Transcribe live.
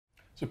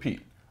So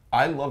Pete,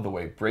 I love the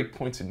way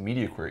breakpoints and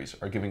media queries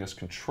are giving us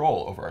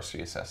control over our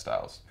CSS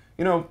styles.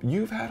 You know,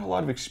 you've had a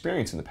lot of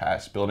experience in the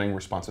past building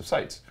responsive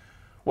sites.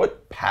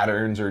 What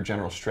patterns or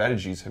general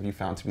strategies have you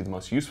found to be the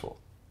most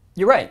useful?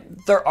 You're right,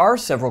 there are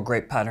several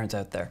great patterns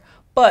out there,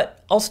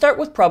 but I'll start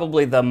with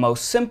probably the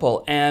most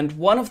simple and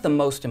one of the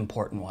most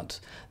important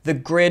ones, the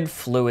grid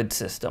fluid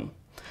system.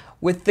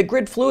 With the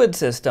grid fluid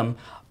system,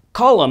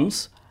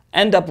 columns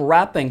end up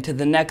wrapping to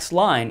the next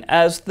line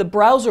as the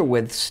browser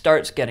width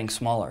starts getting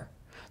smaller.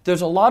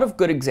 There's a lot of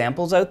good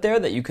examples out there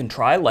that you can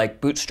try,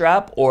 like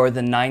Bootstrap or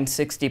the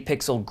 960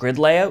 pixel grid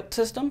layout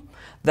system,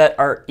 that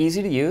are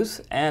easy to use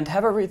and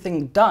have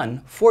everything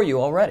done for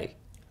you already.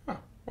 Huh,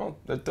 well,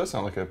 that does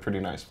sound like a pretty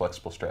nice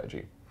flexible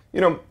strategy. You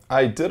know,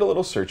 I did a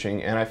little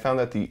searching and I found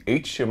that the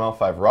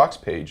HTML5 Rocks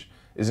page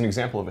is an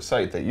example of a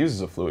site that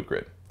uses a fluid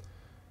grid.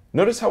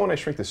 Notice how when I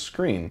shrink the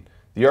screen,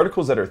 the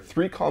articles that are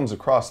 3 columns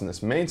across in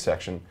this main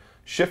section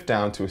shift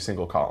down to a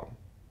single column.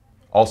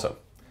 Also,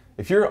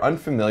 if you're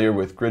unfamiliar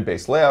with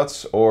grid-based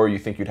layouts or you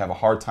think you'd have a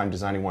hard time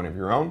designing one of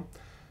your own,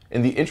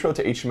 in the Intro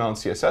to HTML and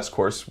CSS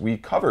course, we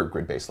cover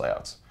grid-based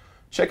layouts.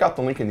 Check out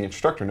the link in the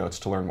instructor notes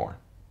to learn more.